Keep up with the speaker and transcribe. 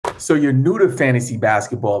So you're new to fantasy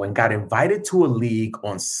basketball and got invited to a league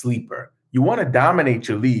on Sleeper. You want to dominate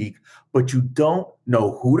your league, but you don't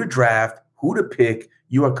know who to draft, who to pick.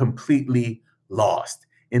 You are completely lost.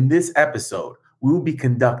 In this episode, we will be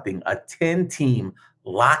conducting a 10-team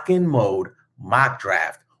lock-in mode mock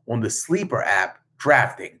draft on the Sleeper app,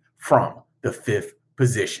 drafting from the 5th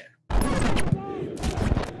position.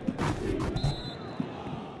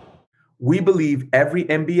 We believe every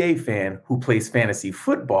NBA fan who plays fantasy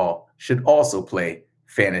football should also play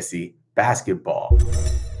fantasy basketball.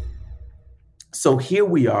 So here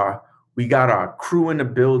we are. We got our crew in the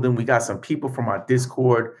building. We got some people from our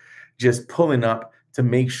Discord just pulling up to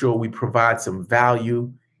make sure we provide some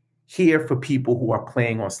value here for people who are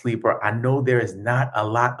playing on Sleeper. I know there is not a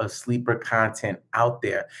lot of Sleeper content out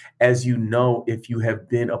there. As you know, if you have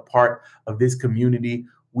been a part of this community,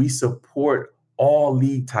 we support all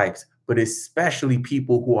league types, but especially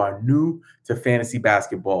people who are new to fantasy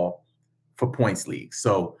basketball for points leagues.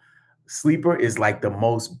 So Sleeper is like the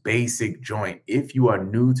most basic joint. If you are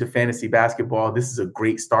new to fantasy basketball, this is a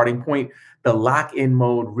great starting point. The lock-in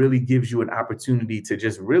mode really gives you an opportunity to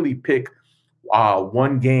just really pick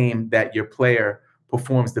one game that your player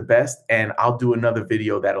performs the best. And I'll do another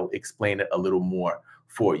video that'll explain it a little more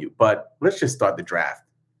for you. But let's just start the draft.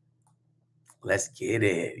 Let's get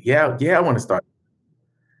it. Yeah, I want to start.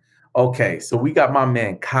 Okay, so we got my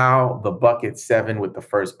man Kyle, the Bucket 7 with the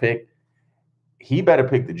first pick. He better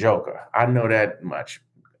pick the Joker. I know that much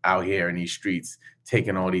out here in these streets,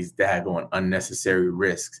 taking all these daggone unnecessary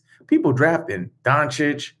risks. People drafting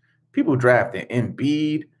Doncic, people drafting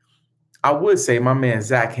Embiid. I would say my man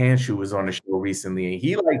Zach Hanshu was on the show recently, and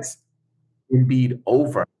he likes Embiid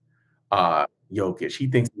over Jokic. He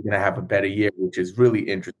thinks he's going to have a better year, which is really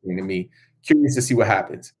interesting to me. Curious to see what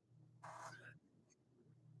happens.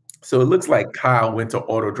 So it looks like Kyle went to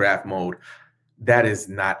auto draft mode. That is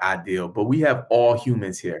not ideal, but we have all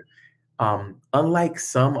humans here. Unlike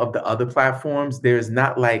some of the other platforms, there's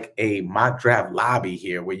not like a mock draft lobby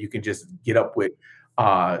here where you can just get up with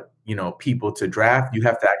people to draft. You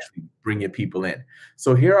have to actually bring your people in.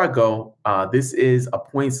 So here I go. This is a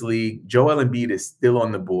points league. Joel Embiid is still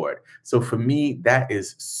on the board. So for me, that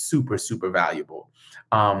is super, super valuable.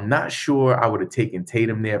 Not sure I would have taken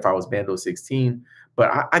Tatum there if I was Bando 16, but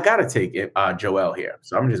I got to take it, Joel here.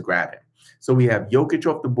 So I'm just grabbing. So we have Jokic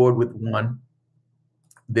off the board with 1.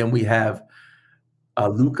 Then we have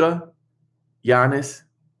Luka, Giannis,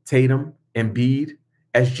 Tatum, Embiid,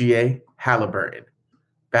 SGA, Halliburton.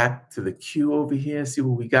 Back to the queue over here. See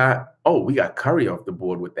what we got. Oh, we got Curry off the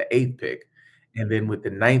board with the 8th pick. And then with the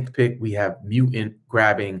 9th pick, we have Mutant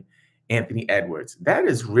grabbing Anthony Edwards. That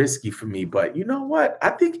is risky for me, but you know what?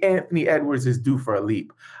 I think Anthony Edwards is due for a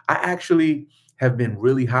leap. I actually have been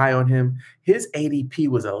really high on him. His ADP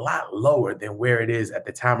was a lot lower than where it is at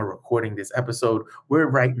the time of recording this episode. We're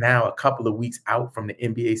right now a couple of weeks out from the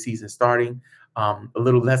NBA season starting, a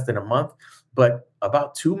little less than a month. But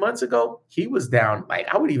about 2 months ago, he was down, like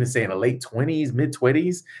I would even say in the late 20s, mid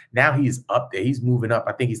 20s. Now he's up there. He's moving up.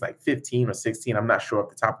 I think he's like 15 or 16. I'm not sure off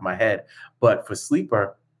the top of my head. But for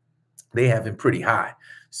Sleeper, they have him pretty high.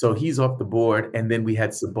 So he's off the board. And then we had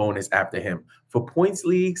Sabonis after him. For points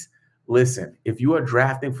leagues, listen, if you are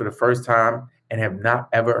drafting for the first time and have not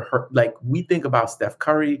ever heard, like we think about Steph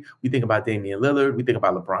Curry, we think about Damian Lillard, we think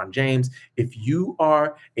about LeBron James. If you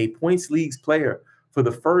are a points leagues player for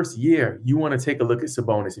the first year, you want to take a look at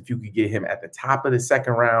Sabonis. If you could get him at the top of the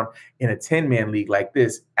second round in a 10-man league like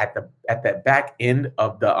this, at that back end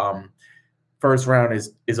of the first round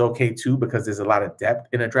is okay too, because there's a lot of depth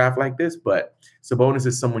in a draft like this. But Sabonis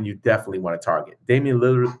is someone you definitely want to target. Damian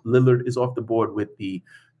Lillard is off the board with the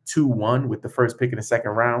 2-1 with the first pick in the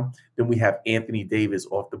second round. Then we have Anthony Davis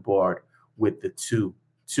off the board with the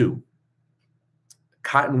 2-2.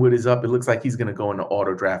 Cottonwood is up. It looks like he's going to go into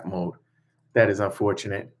auto draft mode. That is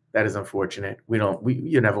unfortunate. That is unfortunate.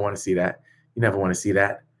 You never want to see that. You never want to see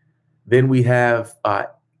that. Then we have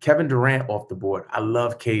Kevin Durant off the board. I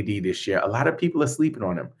love KD this year. A lot of people are sleeping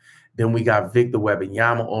on him. Then we got Victor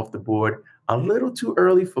Wembanyama off the board. A little too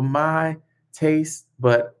early for my taste,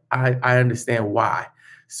 but I understand why.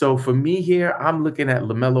 So for me here, I'm looking at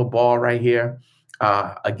LaMelo Ball right here.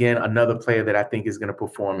 Again, another player that I think is going to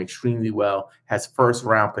perform extremely well, has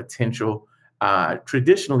first-round potential,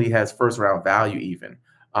 traditionally has first-round value even.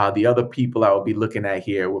 The other people I will be looking at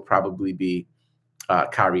here will probably be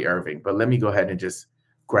Kyrie Irving. But let me go ahead and just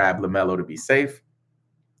grab LaMelo to be safe.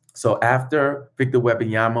 So after Victor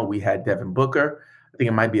Wembanyama, we had Devin Booker. I think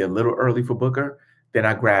it might be a little early for Booker. Then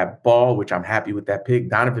I grabbed Ball, which I'm happy with that pick.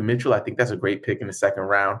 Donovan Mitchell, I think that's a great pick in the second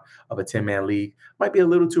round of a 10-man league. Might be a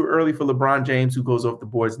little too early for LeBron James, who goes off the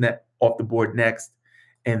board next.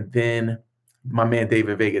 And then my man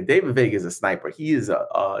David Vega. David Vega is a sniper. He is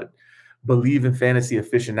a believe in fantasy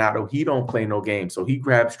aficionado. He don't play no games. So he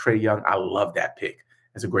grabs Trae Young. I love that pick.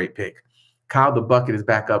 That's a great pick. Kyle the Bucket is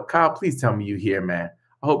back up. Kyle, please tell me you here, man.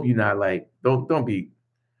 I hope you're not like,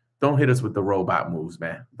 don't hit us with the robot moves,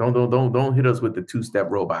 man. Don't hit us with the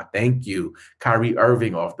two-step robot. Thank you. Kyrie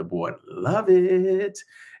Irving off the board. Love it.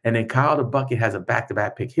 And then Kyle the Bucket has a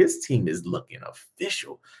back-to-back pick. His team is looking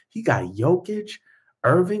official. He got Jokic,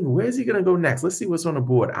 Irving. Where's he gonna go next? Let's see what's on the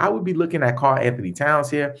board. I would be looking at Karl-Anthony Towns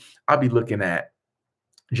here. I'll be looking at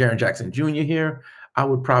Jaren Jackson Jr. here. I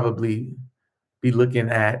would probably be looking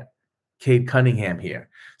at Cade Cunningham here.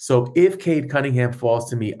 So if Cade Cunningham falls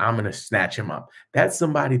to me, I'm going to snatch him up. That's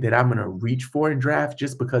somebody that I'm going to reach for in draft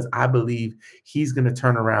just because I believe he's going to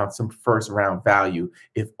turn around some first round value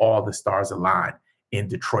if all the stars align in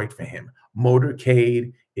Detroit for him.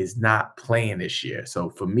 Motorcade is not playing this year. So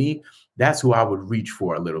for me, that's who I would reach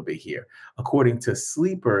for a little bit here. According to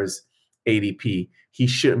Sleeper's ADP, he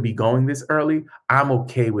shouldn't be going this early. I'm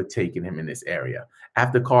okay with taking him in this area.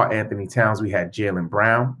 After Karl-Anthony Towns, we had Jaylen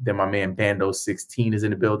Brown. Then my man Bando16 is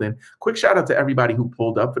in the building. Quick shout out to everybody who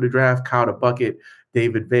pulled up for the draft. Kyle the Bucket,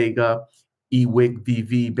 David Vega, Ewick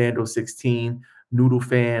VV, Bando16, Noodle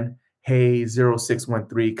Fan, Hey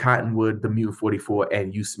 0613, Cottonwood, the Mute 44,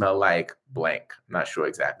 and You Smell Like blank. I'm not sure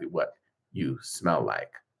exactly what you smell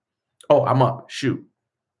like. Oh, I'm up. Shoot.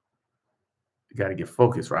 You got to get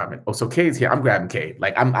focused, Robin. Oh, so Cade's here. I'm grabbing Cade.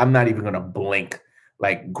 Like, I'm not even going to blink,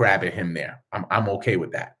 like, grabbing him there. I'm okay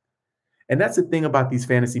with that. And that's the thing about these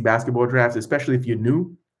fantasy basketball drafts, especially if you're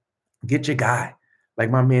new, get your guy. Like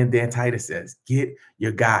my man Dan Titus says, get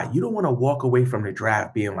your guy. You don't want to walk away from the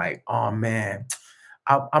draft being like, oh, man,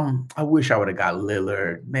 I wish I would have got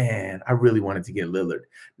Lillard. Man, I really wanted to get Lillard.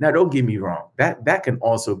 Now, don't get me wrong. That can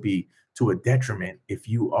also be to a detriment if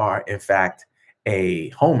you are, in fact,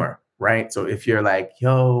 a homer. Right. So if you're like,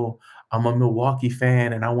 yo, I'm a Milwaukee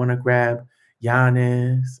fan and I want to grab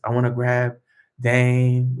Giannis, I want to grab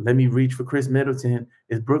Dame, let me reach for Chris Middleton.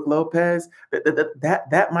 Is Brook Lopez?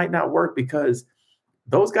 That might not work because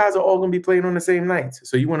those guys are all going to be playing on the same nights.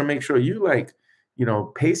 So you want to make sure you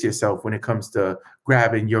pace yourself when it comes to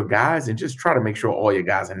grabbing your guys and just try to make sure all your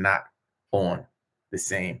guys are not on the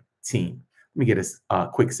same team. Let me get a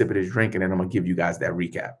quick sip of this drink and then I'm going to give you guys that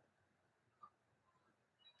recap.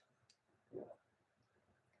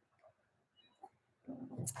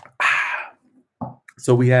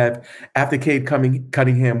 So we have, after Cade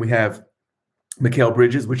Cunningham, we have Mikal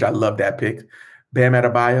Bridges, which I love that pick. Bam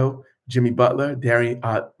Adebayo, Jimmy Butler,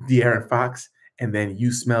 De'Aaron Fox, and then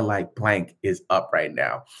You Smell Like blank is up right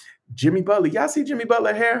now. Jimmy Butler, y'all see Jimmy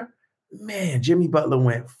Butler hair? Man, Jimmy Butler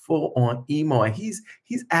went full on emo, and he's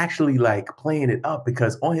actually like playing it up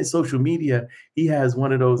because on his social media, he has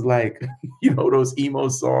one of those like, those emo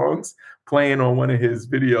songs playing on one of his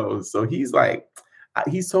videos. So he's like,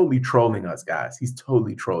 he's totally trolling us, guys. He's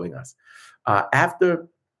totally trolling us. After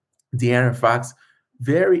De'Aaron Fox,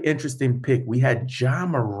 very interesting pick. We had Ja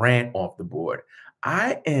Morant off the board.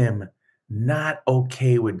 I am not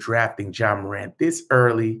okay with drafting Ja Morant this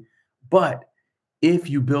early, but if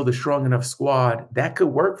you build a strong enough squad, that could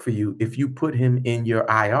work for you. If you put him in your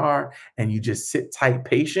IR and you just sit tight,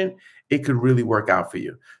 patient, it could really work out for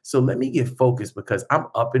you. So let me get focused because I'm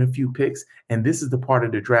up in a few picks. And this is the part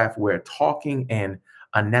of the draft where talking and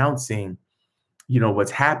announcing,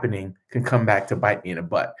 what's happening can come back to bite me in the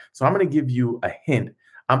butt. So I'm going to give you a hint.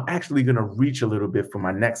 I'm actually going to reach a little bit for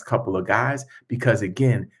my next couple of guys because,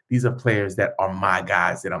 again, these are players that are my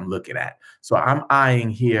guys that I'm looking at. So I'm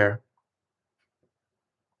eyeing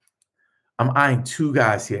two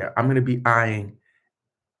guys here. I'm going to be eyeing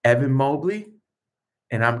Evan Mobley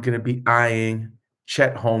and I'm going to be eyeing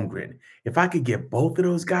Chet Holmgren. If I could get both of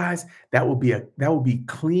those guys, that would be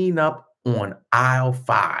clean up on aisle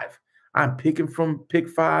 5. I'm picking from pick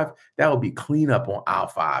 5. That would be clean up on aisle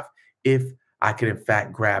 5 if I could, in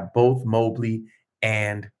fact, grab both Mobley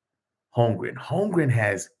and Holmgren. Holmgren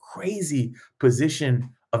has crazy position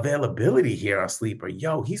availability here on Sleeper.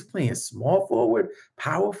 Yo, he's playing small forward,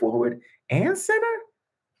 power forward, and center.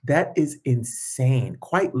 That is insane.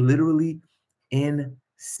 Quite literally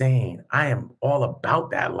insane. I am all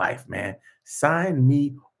about that life, man. Sign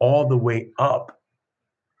me all the way up.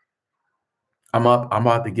 I'm up. I'm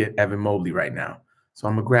about to get Evan Mobley right now. So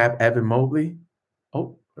I'm going to grab Evan Mobley.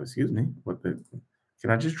 Oh, excuse me. Can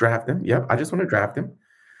I just draft him? Yep, I just want to draft him.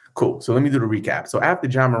 Cool. So let me do the recap. So after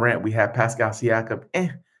Ja Morant, we have Pascal Siakam.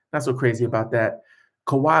 Not so crazy about that.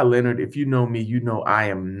 Kawhi Leonard, if you know me, you know I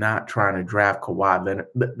am not trying to draft Kawhi Leonard.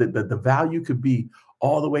 The value could be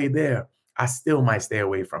all the way there. I still might stay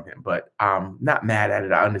away from him, but I'm not mad at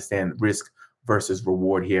it. I understand risk versus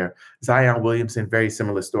reward here. Zion Williamson, very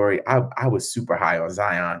similar story. I was super high on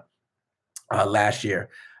Zion last year.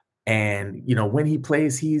 And, when he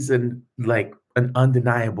plays, he's an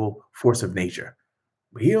undeniable force of nature.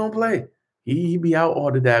 But he don't play. He be out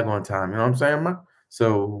all the daggone time. You know what I'm saying, man?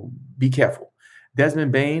 So be careful.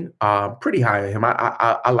 Desmond Bain, pretty high on him.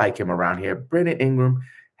 I like him around here. Brandon Ingram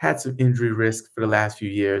had some injury risk for the last few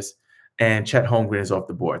years, and Chet Holmgren is off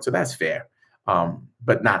the board, so that's fair.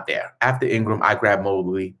 But not there. After Ingram, I grab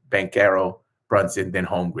Mobley, Banchero, Brunson, then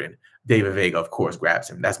Holmgren. David Vega, of course, grabs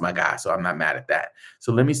him. That's my guy, so I'm not mad at that.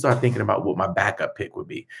 So let me start thinking about what my backup pick would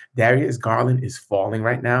be. Darius Garland is falling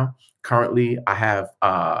right now. Currently, I have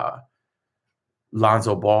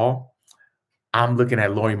Lonzo Ball. I'm looking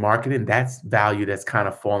at Lauri Markkanen. That's value that's kind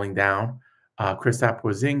of falling down. Kristaps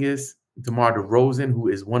Porzingis, DeMar DeRozan, who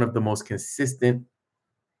is one of the most consistent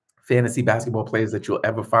fantasy basketball players that you'll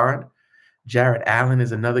ever find. Jared Allen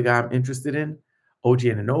is another guy I'm interested in. OG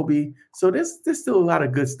Anunoby. So there's still a lot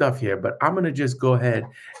of good stuff here, but I'm going to just go ahead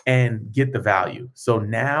and get the value. So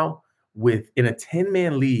now in a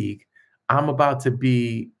 10-man league, I'm about to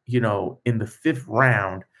be, in the 5th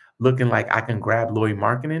round looking like I can grab Lauri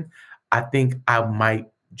Markkanen. I think I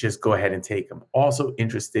might just go ahead and take him. Also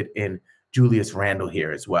interested in Julius Randle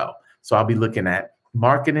here as well. So I'll be looking at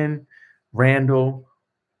Markkanen, Randle,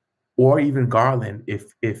 or even Garland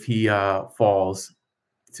if he falls.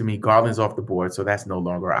 To me, Garland's off the board, so that's no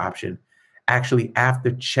longer an option. Actually,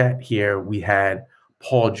 after Chet here, we had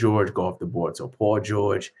Paul George go off the board. So Paul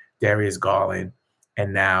George, Darius Garland,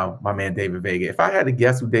 and now my man David Vega. If I had to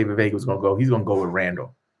guess who David Vega was going to go, he's going to go with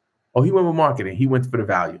Randle. Oh, he went with Markkanen. He went for the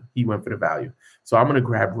value. So I'm going to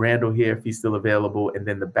grab Randle here if he's still available, and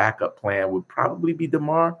then the backup plan would probably be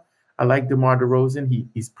DeMar. I like DeMar DeRozan.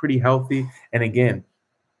 He's pretty healthy, and again,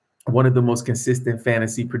 one of the most consistent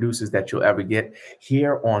fantasy producers that you'll ever get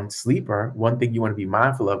here on Sleeper. One thing you want to be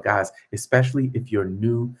mindful of, guys, especially if you're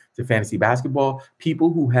new to fantasy basketball,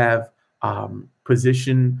 people who have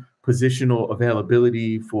positional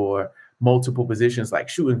availability for multiple positions like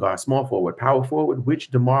shooting guard, small forward, power forward,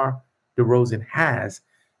 which DeMar DeRozan has,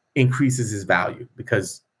 increases his value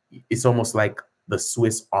because it's almost like the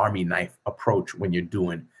Swiss Army knife approach when you're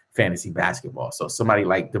doing fantasy basketball. So somebody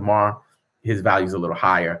like DeMar, his value is a little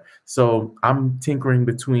higher. So I'm tinkering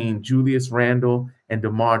between Julius Randle and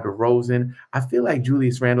DeMar DeRozan. I feel like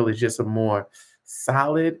Julius Randle is just a more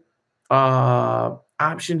solid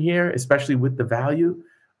option here, especially with the value.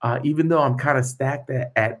 Even though I'm kind of stacked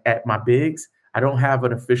at my bigs, I don't have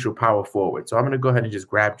an official power forward. So I'm going to go ahead and just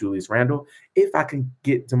grab Julius Randle. If I can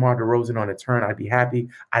get DeMar DeRozan on a turn, I'd be happy.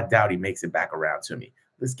 I doubt he makes it back around to me.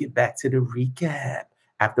 Let's get back to the recap.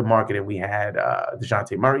 After Markkanen, we had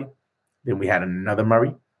DeJounte Murray. Then we had another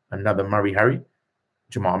Murray Hurry,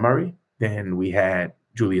 Jamal Murray. Then we had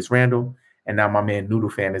Julius Randle. And now my man Noodle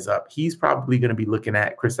Fan is up. He's probably going to be looking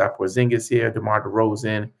at Kristaps Porzingis here, DeMar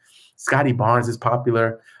DeRozan. Scotty Barnes is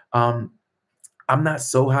popular. I'm not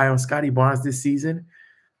so high on Scotty Barnes this season.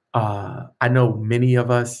 I know many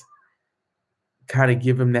of us kind of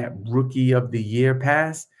give him that rookie of the year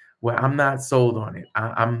pass. Well, I'm not sold on it.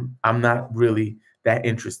 I'm not really that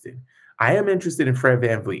interested. I am interested in Fred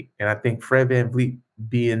VanVleet, and I think Fred VanVleet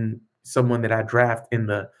being someone that I draft in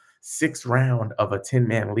the 6th round of a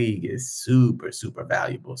 10-man league is super, super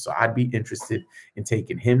valuable. So I'd be interested in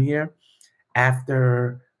taking him here.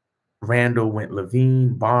 After Randle went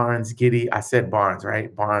Levine, Barnes, Giddey. I said Barnes,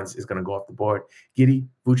 right? Barnes is going to go off the board. Giddey,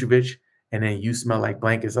 Vucevic, and then You Smell Like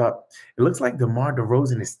Blank is up. It looks like DeMar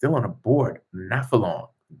DeRozan is still on the board, not for long.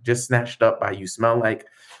 Just snatched up by You Smell Like.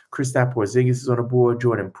 Kristaps Porzingis is on the board.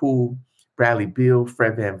 Jordan Poole, Bradley Beal,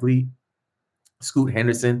 Fred VanVleet, Scoot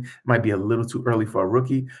Henderson. Might be a little too early for a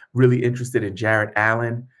rookie. Really interested in Jared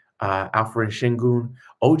Allen, Alfred Şengün.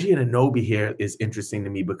 OG Anunoby here is interesting to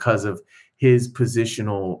me because of his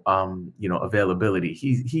positional, availability.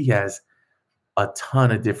 He has a ton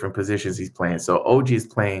of different positions he's playing. So OG is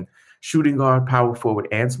playing shooting guard, power forward,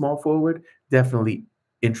 and small forward. Definitely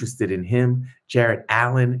interested in him. Jared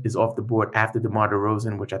Allen is off the board after DeMar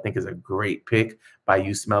DeRozan, which I think is a great pick by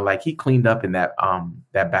You Smell Like. He cleaned up in that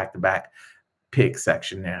back-to-back pick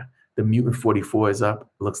section there. The Mutant 44 is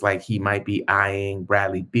up. Looks like he might be eyeing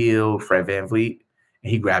Bradley Beal, Fred VanVleet,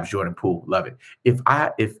 and he grabs Jordan Poole. Love it.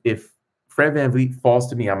 If Fred VanVleet falls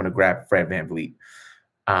to me, I'm going to grab Fred VanVleet.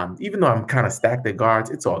 Even though I'm kind of stacked at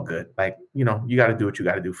guards, it's all good. Like, you got to do what you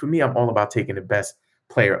got to do. For me, I'm all about taking the best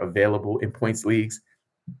player available in points leagues.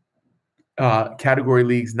 Category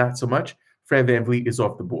leagues, not so much. Fred VanVleet is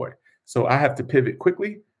off the board. So I have to pivot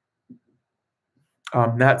quickly.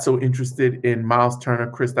 I'm not so interested in Miles Turner,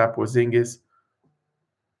 Kristaps Porzingis.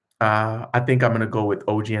 I think I'm going to go with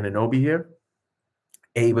OG Anunoby here.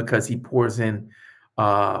 Because he pours in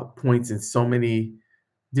points in so many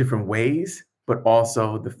different ways, but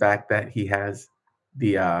also the fact that he has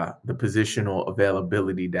the positional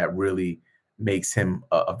availability that really makes him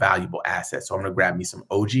a valuable asset. So I'm going to grab me some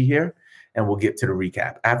OG here, and we'll get to the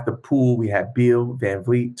recap. After Poole, we had Beal, Van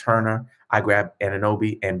Vliet, Turner. I grabbed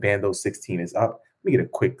Anunoby, and Bando 16 is up. Let me get a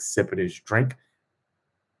quick sip of this drink.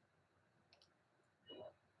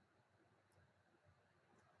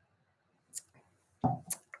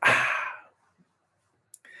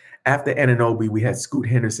 After Anunoby, we had Scoot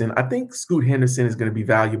Henderson. I think Scoot Henderson is going to be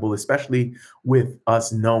valuable, especially with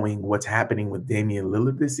us knowing what's happening with Damian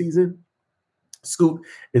Lillard this season. Scoot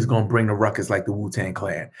is going to bring the ruckus like the Wu-Tang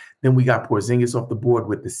Clan. Then we got Porzingis off the board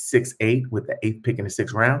with the 6'8", with the 8th pick in the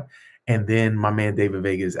 6th round. And then my man David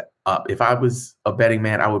Vega is up. If I was a betting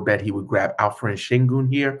man, I would bet he would grab Alperen Sengun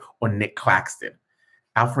here or Nick Claxton.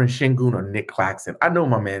 Alperen Sengun or Nick Claxton. I know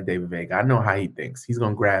my man David Vega. I know how he thinks. He's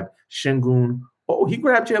going to grab Sengun. Oh, he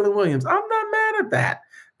grabbed Jalen Williams. I'm not mad at that.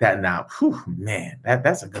 That now, whew, man,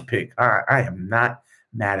 that's a good pick. I am not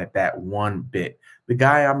mad at that one bit. The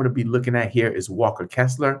guy I'm going to be looking at here is Walker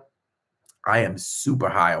Kessler. I am super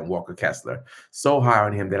high on Walker Kessler. So high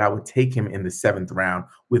on him that I would take him in the 7th round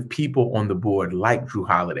with people on the board like Drew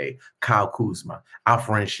Holiday, Kyle Kuzma,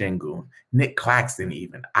 Alperen Sengun, Nick Claxton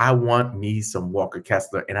even. I want me some Walker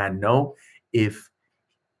Kessler, and I know if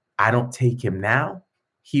I don't take him now,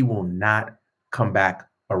 he will not come back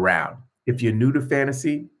around. If you're new to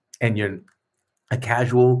fantasy and you're a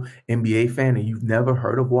casual NBA fan and you've never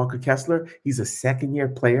heard of Walker Kessler, he's a second-year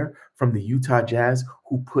player from the Utah Jazz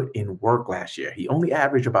who put in work last year. He only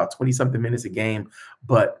averaged about 20-something minutes a game,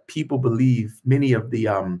 but people believe, many of the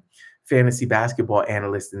fantasy basketball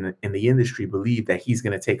analysts in the industry believe that he's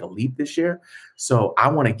going to take a leap this year. So I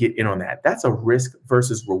want to get in on that. That's a risk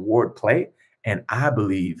versus reward play, and I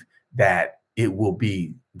believe that it will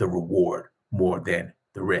be the reward more than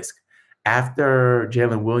the risk. After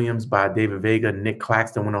Jalen Williams by David Vega, Nick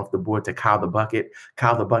Claxton went off the board to Kyle the Bucket.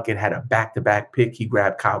 Kyle the Bucket had a back-to-back pick. He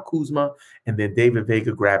grabbed Kyle Kuzma, and then David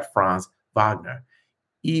Vega grabbed Franz Wagner.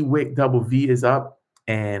 Ewick Double V is up,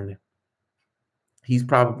 and he's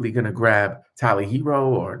probably going to grab Tyler Hero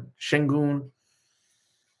or Sengun.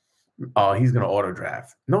 Oh, he's going to auto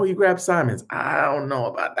draft. No, he grabbed Simons. I don't know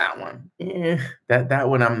about that one. That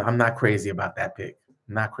one, I'm not crazy about that pick.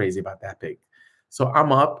 Not crazy about that pick. So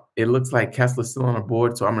I'm up. It looks like Kessler's still on the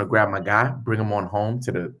board, so I'm going to grab my guy, bring him on home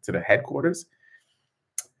to the headquarters.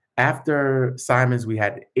 After Simons, we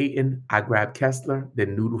had Ayton. I grabbed Kessler.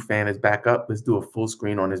 Then Noodle Fan is back up. Let's do a full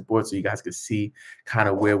screen on this board so you guys can see kind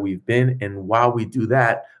of where we've been. And while we do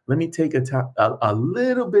that, let me take a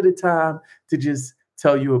little bit of time to just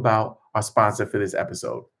tell you about our sponsor for this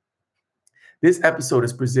episode. This episode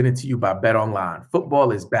is presented to you by BetOnline.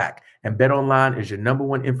 Football is back, and BetOnline is your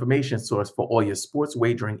 #1 information source for all your sports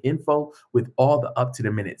wagering info with all the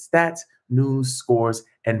up-to-the-minute stats, news, scores,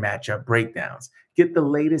 and matchup breakdowns. Get the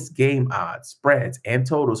latest game odds, spreads, and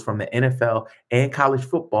totals from the NFL and college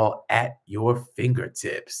football at your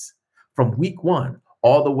fingertips. From week 1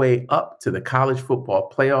 all the way up to the college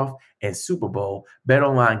football playoff and Super Bowl,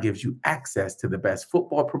 BetOnline gives you access to the best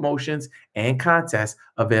football promotions and contests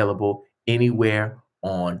available anywhere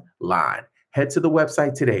online. Head to the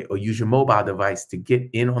website today or use your mobile device to get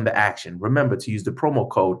in on the action. Remember to use the promo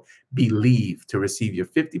code BELIEVE to receive your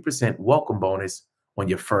 50% welcome bonus on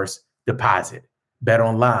your first deposit. Bet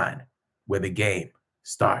online, where the game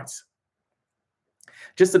starts.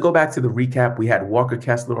 Just to go back to the recap, we had Walker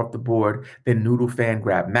Kessler off the board, then Noodle Fan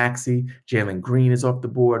grabbed Maxey, Jalen Green is off the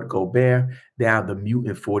board, Gobert. Now the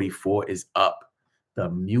Mutant 44 is up.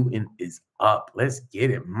 The Mutant is up. Let's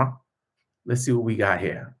get it, ma. Let's see what we got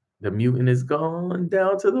here. The Mutant is going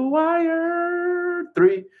down to the wire.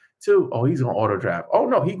 3, 2. Oh, he's on auto draft. Oh,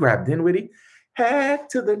 no, he grabbed Dinwiddie. Head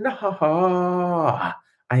to the nah.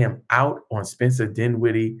 I am out on Spencer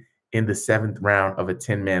Dinwiddie in the 7th round of a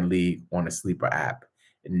 10-man league on a sleeper app.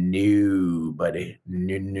 No, buddy.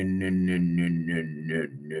 No.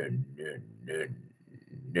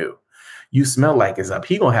 You Smell Like is up.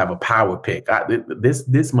 He gonna have a power pick.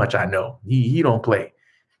 This much I know. He don't play.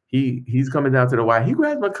 He's coming down to the wire. He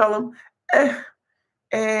grabs McCollum.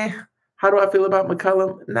 How do I feel about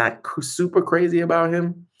McCollum? Not super crazy about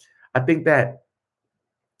him. I think that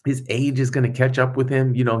his age is going to catch up with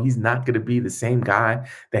him. You know, he's not going to be the same guy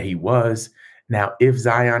that he was. Now, if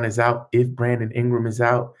Zion is out, if Brandon Ingram is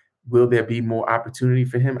out, will there be more opportunity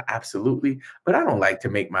for him? Absolutely. But I don't like to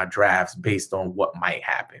make my drafts based on what might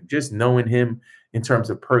happen. Just knowing him in terms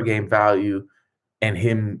of per game value and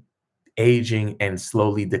him aging and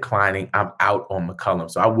slowly declining, I'm out on McCollum.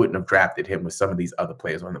 So I wouldn't have drafted him with some of these other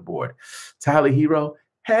players on the board. Tyler Hero,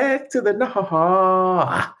 Heck to the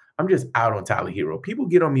no. I'm just out on Tyler Hero. People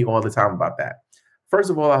get on me all the time about that. First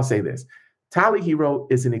of all, I'll say this. Tyler Hero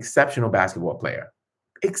is an exceptional basketball player.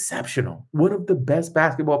 Exceptional. One of the best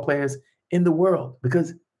basketball players in the world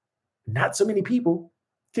because not so many people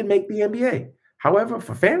can make the NBA. However,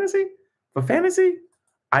 for fantasy,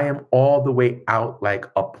 I am all the way out like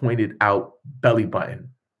a pointed out belly button.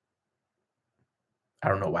 I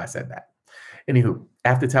don't know why I said that. Anywho,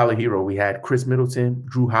 after Tyler Hero, we had Chris Middleton,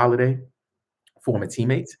 Drew Holiday, former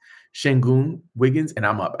teammates, Şengün, Wiggins, and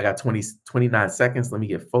I'm up. I got 29 seconds. Let me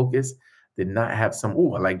get focused. Did not have some.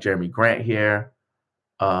 I like Jeremy Grant here.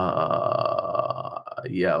 Yeah,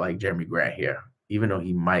 I like Jeremy Grant here. Even though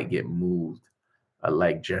he might get moved, I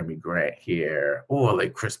like Jeremy Grant here. I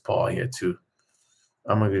like Chris Paul here too.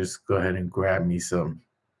 I'm going to just go ahead and grab me some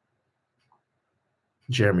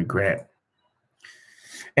Jeremy Grant.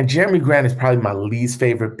 And Jeremy Grant is probably my least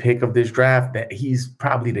favorite pick of this draft. That he's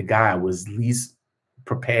probably the guy I was least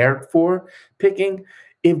prepared for picking.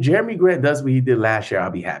 If Jeremy Grant does what he did last year, I'll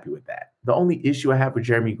be happy with that. The only issue I have with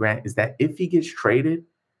Jeremy Grant is that if he gets traded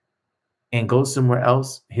and goes somewhere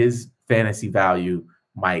else, his fantasy value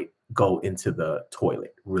might go into the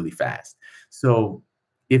toilet really fast. So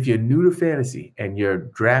if you're new to fantasy and you're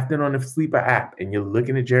drafting on the Sleeper app and you're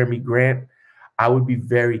looking at Jeremy Grant, I would be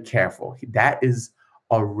very careful. That is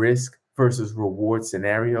a risk versus reward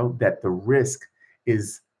scenario that the risk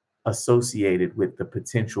is associated with the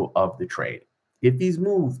potential of the trade. If he's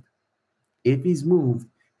moved,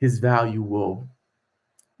 his value will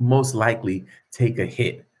most likely take a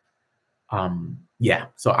hit. Yeah,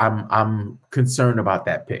 so I'm concerned about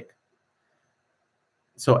that pick.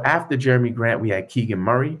 So after Jeremy Grant, we had Keegan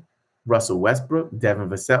Murray, Russell Westbrook, Devin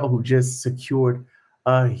Vassell, who just secured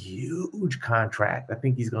a huge contract. I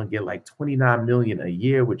think he's going to get like $29 million a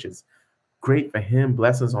year, which is great for him.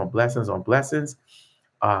 Blessings on blessings on blessings.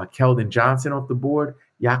 Keldon Johnson off the board.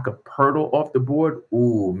 Jakob Poeltl off the board.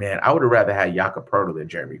 Ooh, man, I would have rather had Jakob Poeltl than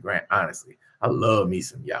Jeremy Grant, honestly. I love me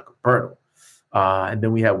some Jakob Poeltl. And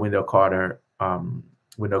then we have Wendell Carter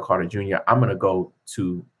Jr. I'm going to go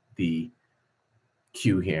to the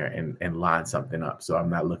queue here and line something up so I'm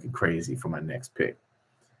not looking crazy for my next pick.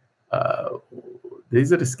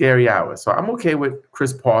 These are the scary hours. So I'm okay with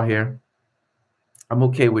Chris Paul here. I'm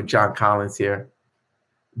okay with John Collins here.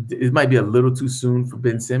 It might be a little too soon for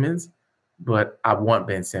Ben Simmons, but I want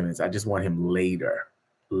Ben Simmons. I just want him later,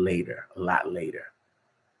 a lot later.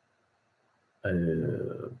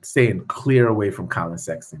 Staying clear away from Colin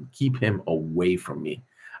Sexton. Keep him away from me.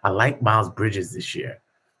 I like Miles Bridges this year.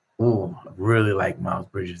 Ooh, I really like Miles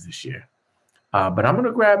Bridges this year. But I'm going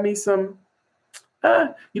to grab me some.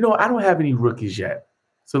 I don't have any rookies yet.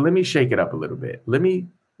 So let me shake it up a little bit. Let me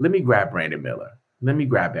grab Brandon Miller.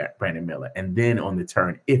 And then on the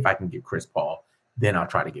turn, if I can get Chris Paul, then I'll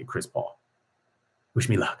try to get Chris Paul. Wish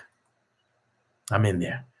me luck. I'm in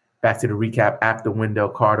there. Back to the recap. After Wendell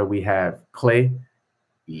Carter, we have Clay,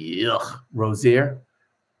 Rozier,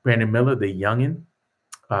 Brandon Miller, the youngin,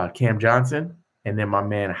 Cam Johnson, and then my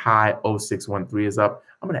man High 0613 is up.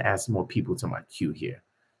 I'm going to add some more people to my queue here.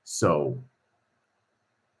 So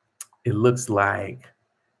it looks like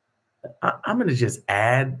I'm going to just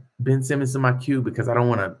add Ben Simmons to my queue because I don't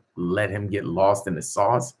want to let him get lost in the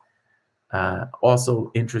sauce.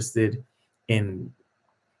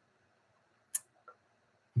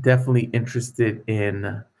 Definitely interested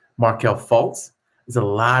in Markelle Fultz. There's a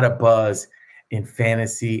lot of buzz in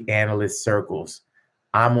fantasy analyst circles.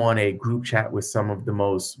 I'm on a group chat with some of the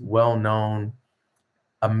most well-known,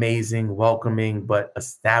 amazing, welcoming, but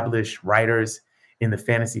established writers in the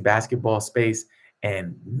fantasy basketball space,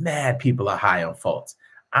 and mad people are high on Fultz.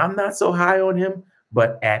 I'm not so high on him,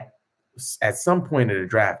 but at some point in the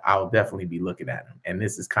draft, I'll definitely be looking at him. And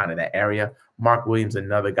this is kind of that area. Mark Williams,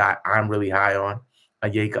 another guy I'm really high on.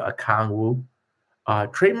 Onyeka Okongwu.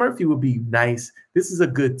 Trey Murphy would be nice. This is a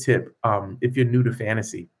good tip if you're new to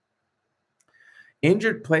fantasy.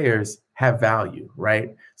 Injured players have value,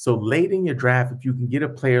 right? So late in your draft, if you can get a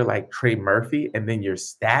player like Trey Murphy and then you're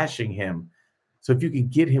stashing him, so if you can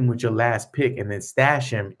get him with your last pick and then stash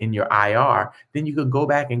him in your IR, then you could go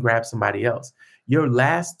back and grab somebody else. Your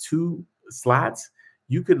last two slots,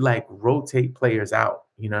 you could like rotate players out.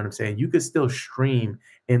 You know what I'm saying? You could still stream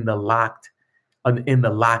in the lock-in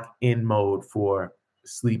mode for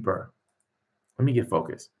Sleeper. Let me get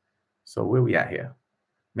focused. So where we at here?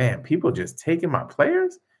 Man, people just taking my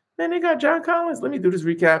players? Man, they got John Collins. Let me do this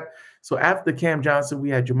recap. So after Cam Johnson, we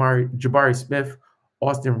had Jabari Smith,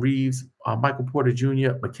 Austin Reeves, Michael Porter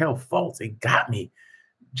Jr., Markelle Fultz. They got me.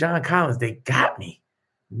 John Collins, they got me.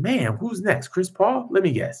 Man, who's next? Chris Paul? Let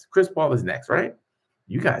me guess. Chris Paul is next, right?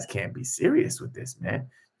 You guys can't be serious with this, man.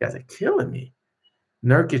 You guys are killing me.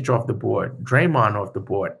 Nurkic off the board, Draymond off the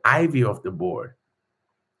board, Ivy off the board.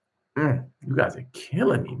 You guys are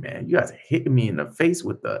killing me, man. You guys are hitting me in the face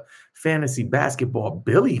with the fantasy basketball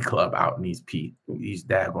Billy Club out in these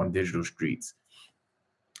daggone digital streets.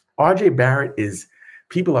 RJ Barrett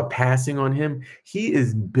people are passing on him. He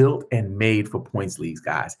is built and made for points leagues,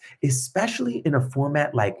 guys, especially in a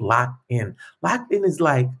format like Locked In. Locked In is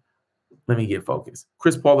like, let me get focused.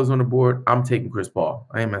 Chris Paul is on the board. I'm taking Chris Paul.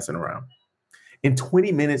 I ain't messing around. In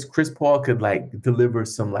 20 minutes, Chris Paul could like deliver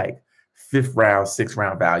some like 5th round, 6th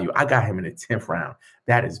round value. I got him in the 10th round.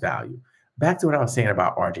 That is value. Back to what I was saying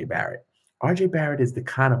about RJ Barrett. RJ Barrett is the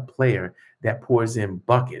kind of player that pours in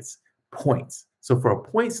buckets, points. So for a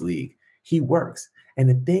points league, he works. And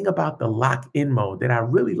the thing about the lock-in mode that I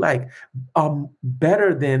really like,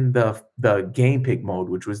 better than the game pick mode,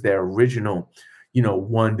 which was their original,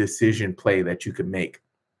 one decision play that you could make,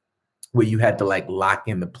 where you had to like lock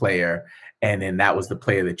in the player, and then that was the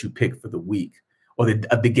player that you picked for the week, or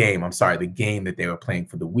the game. I'm sorry, the game that they were playing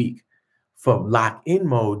for the week. For lock-in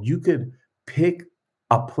mode, you could pick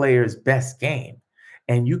a player's best game,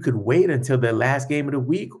 and you could wait until their last game of the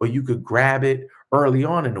week, or you could grab it early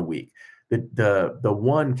on in the week. The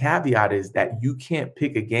one caveat is that you can't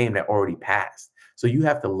pick a game that already passed. So you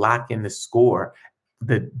have to lock in the score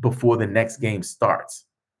before the next game starts.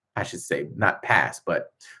 I should say, not pass,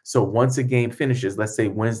 but so once a game finishes, let's say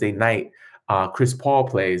Wednesday night, Chris Paul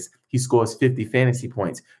plays, he scores 50 fantasy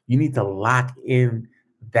points. You need to lock in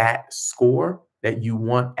that score that you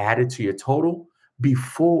want added to your total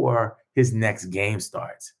before his next game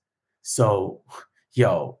starts. So,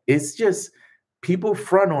 it's just people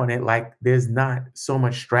front on it like there's not so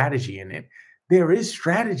much strategy in it. There is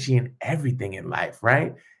strategy in everything in life,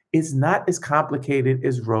 right? It's not as complicated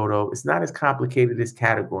as Roto. It's not as complicated as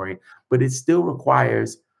Category, but it still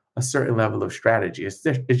requires a certain level of strategy. It's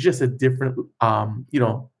just a different,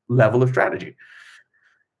 level of strategy.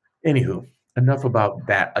 Anywho, enough about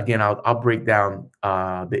that. Again, I'll break down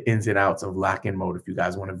the ins and outs of lock-in mode. If you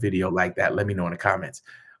guys want a video like that, let me know in the comments.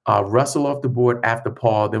 Russell off the board after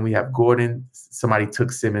Paul. Then we have Gordon. Somebody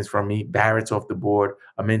took Simmons from me. Barrett's off the board.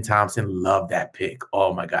 Amin Thompson. Love that pick.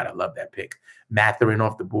 Oh, my God. I love that pick. Mathurin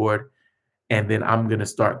off the board. And then I'm going to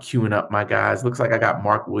start queuing up my guys. Looks like I got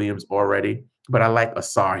Mark Williams already. But I like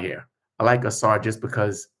Asar here. I like Asar just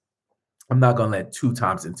because I'm not going to let 2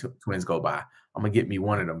 Thompson twins go by. I'm going to get me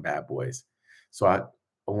one of them bad boys. So I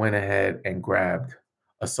went ahead and grabbed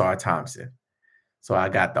Asar Thompson. So I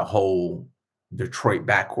got the whole Detroit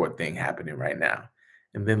backcourt thing happening right now.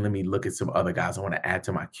 And then let me look at some other guys I want to add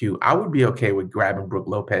to my queue. I would be okay with grabbing Brook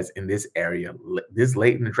Lopez in this area this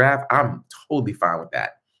late in the draft. I'm totally fine with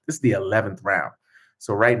that. This is the 11th round.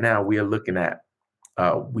 So right now we are looking at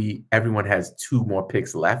everyone has 2 more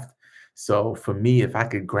picks left. So for me, if I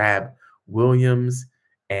could grab Williams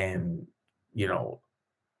and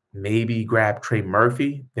maybe grab Trey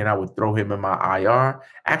Murphy, then I would throw him in my IR.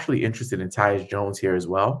 Actually interested in Tyus Jones here as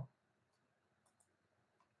well.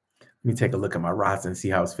 Let me take a look at my roster and see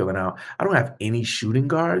how it's filling out. I don't have any shooting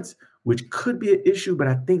guards, which could be an issue, but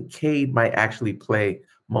I think Cade might actually play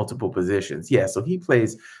multiple positions. Yeah, so Cade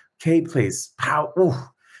plays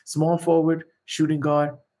small forward, shooting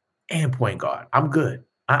guard, and point guard. I'm good.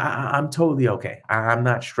 I'm totally okay. I'm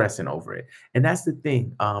not stressing over it. And that's the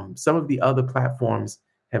thing. Some of the other platforms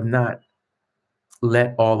have not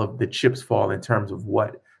let all of the chips fall in terms of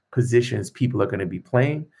what positions people are going to be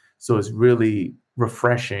playing. So it's really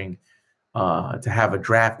refreshing to have a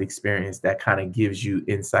draft experience that kind of gives you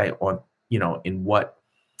insight on, in what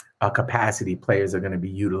capacity players are going to be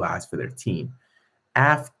utilized for their team.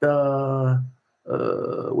 After,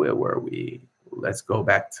 where were we? Let's go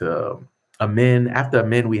back to Amin. After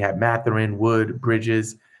Amin, we have Mathurin, Wood,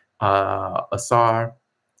 Bridges, Asar,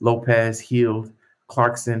 Lopez, Hield,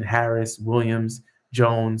 Clarkson, Harris, Williams,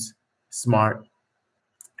 Jones, Smart,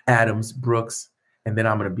 Adams, Brooks, and then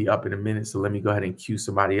I'm going to be up in a minute. So let me go ahead and queue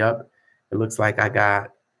somebody up. It looks like I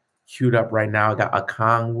got queued up right now. I got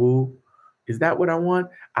Okongwu. Is that what I want?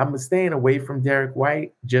 I'm staying away from Derek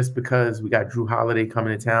White just because we got Drew Holiday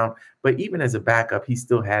coming to town. But even as a backup, he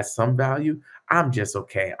still has some value. I'm just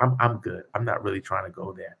okay. I'm good. I'm not really trying to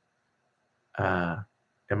go there.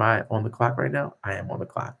 Am I on the clock right now? I am on the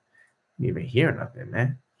clock. I didn't even hear nothing,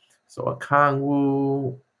 man. So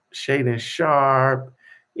Okongwu, Shaden Sharp.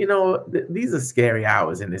 These are scary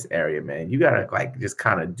hours in this area, man. You got to just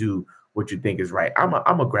kind of do what you think is right. I'm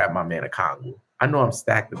going to grab my man Okongwu. I know I'm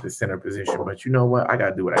stacked at the center position, but you know what? I got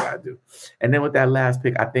to do what I got to do. And then with that last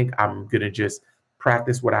pick, I think I'm going to just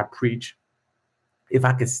practice what I preach. If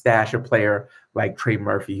I could stash a player like Trey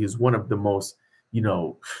Murphy, who's one of the most you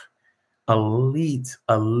know, elite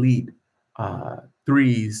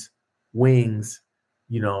threes, wings,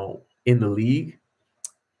 in the league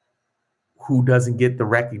who doesn't get the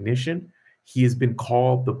recognition. He has been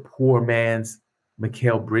called the poor man's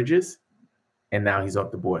Mikal Bridges, and now he's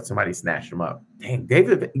off the board. Somebody snatched him up. Dang,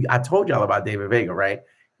 David, I told y'all about David Vega, right?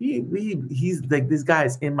 He's like, this guy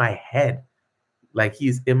is in my head. Like,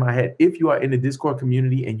 he's in my head. If you are in the Discord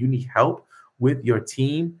community and you need help with your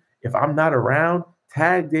team, if I'm not around,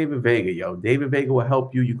 tag David Vega, yo. David Vega will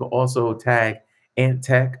help you. You can also tag Ant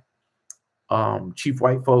Tech, Chief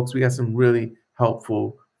White folks. We got some really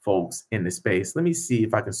helpful folks in the space. Let me see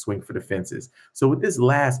if I can swing for the fences. So with this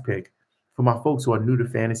last pick, for my folks who are new to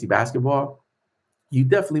fantasy basketball, you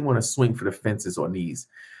definitely want to swing for the fences on these.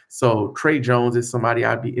 So Trey Jones is somebody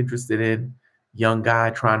I'd be interested in. Young guy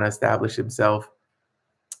trying to establish himself.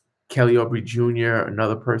 Kelly Oubre Jr.,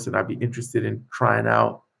 another person I'd be interested in trying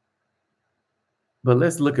out. But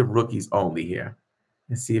let's look at rookies only here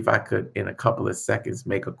and see if I could, in a couple of seconds,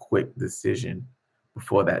 make a quick decision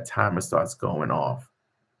before that timer starts going off.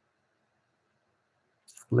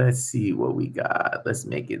 Let's see what we got. Let's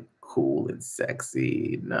make it cool and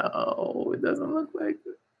sexy. No, it doesn't look like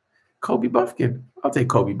it. Kobe Buffkin. I'll take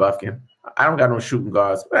Kobe Buffkin. I don't got no shooting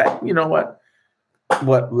guards, but you know what?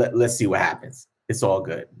 Let's see what happens. It's all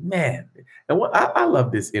good, man. And what I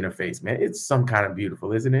love this interface, man. It's some kind of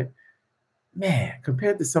beautiful, isn't it? Man,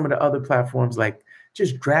 compared to some of the other platforms, like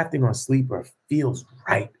just drafting on Sleeper feels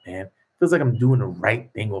right, man. Feels like I'm doing the right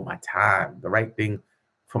thing with my time, the right thing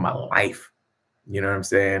for my life. You know what I'm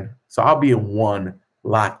saying? So I'll be in one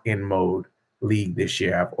lock-in mode league this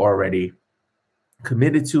year. I've already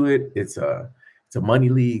committed to it. It's a money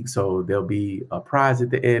league, so there'll be a prize at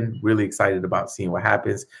the end. Really excited about seeing what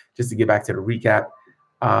happens. Just to get back to the recap,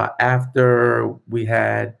 after we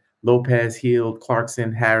had Lopez, Hield,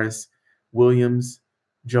 Clarkson, Harris, Williams,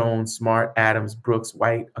 Jones, Smart, Adams, Brooks,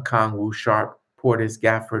 White, Okongwu, Sharp, Portis,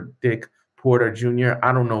 Gafford, Dick, Porter Jr.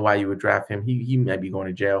 I don't know why you would draft him. He might be going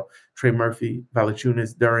to jail. Trey Murphy,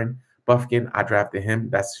 Valanciunas, Duren, Buffkin. I drafted him.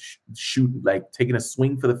 That's shooting, like taking a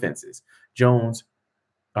swing for the fences. Jones,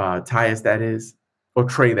 Tyus, that is, or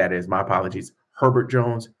Trey, that is. My apologies. Herbert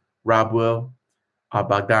Jones, Rob Will,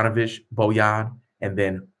 Bogdanovich, Bojan, and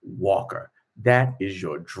then Walker. That is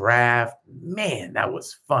your draft. Man, that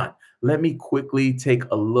was fun. Let me quickly take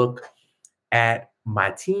a look at my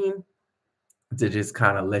team to just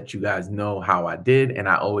kind of let you guys know how I did. And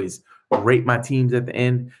I always rate my teams at the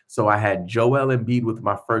end. So I had Joel Embiid with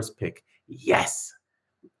my first pick. Yes.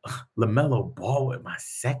 LaMelo Ball with my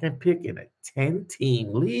second pick in a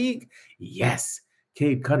 10-team league. Yes.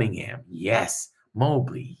 Cade Cunningham. Yes.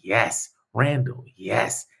 Mobley. Yes. Randall.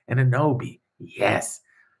 Yes. And Anunoby. Yes.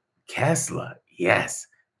 Kessler. Yes.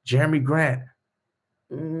 Jeremy Grant.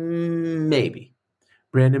 Maybe.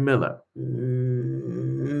 Brandon Miller.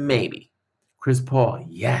 Maybe. Chris Paul.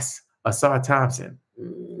 Yes. Asar Thompson.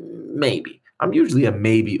 Maybe. I'm usually a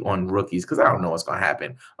maybe on rookies because I don't know what's going to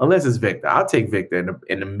happen. Unless it's Victor. I'll take Victor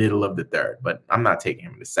in the middle of the third, but I'm not taking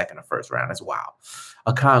him in the second or first round. That's wild.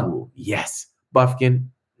 Okongwu. Yes.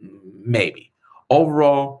 Buffkin. Maybe.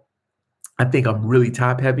 Overall, I think I'm really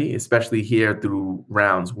top heavy, especially here through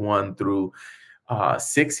rounds 1 through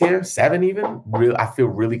 6 here, 7 even. I feel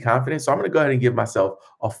really confident. So I'm going to go ahead and give myself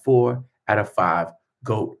a 4 out of 5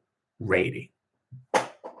 GOAT rating.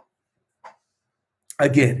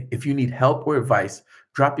 Again, if you need help or advice,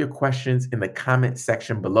 drop your questions in the comment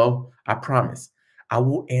section below. I promise I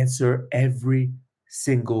will answer every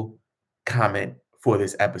single comment for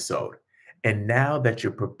this episode. And now that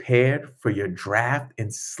you're prepared for your draft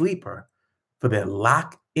and sleeper for the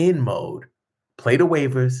lock-in mode, play the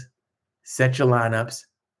waivers, set your lineups,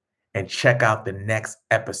 and check out the next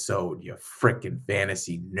episode, you freaking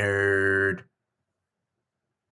fantasy nerd.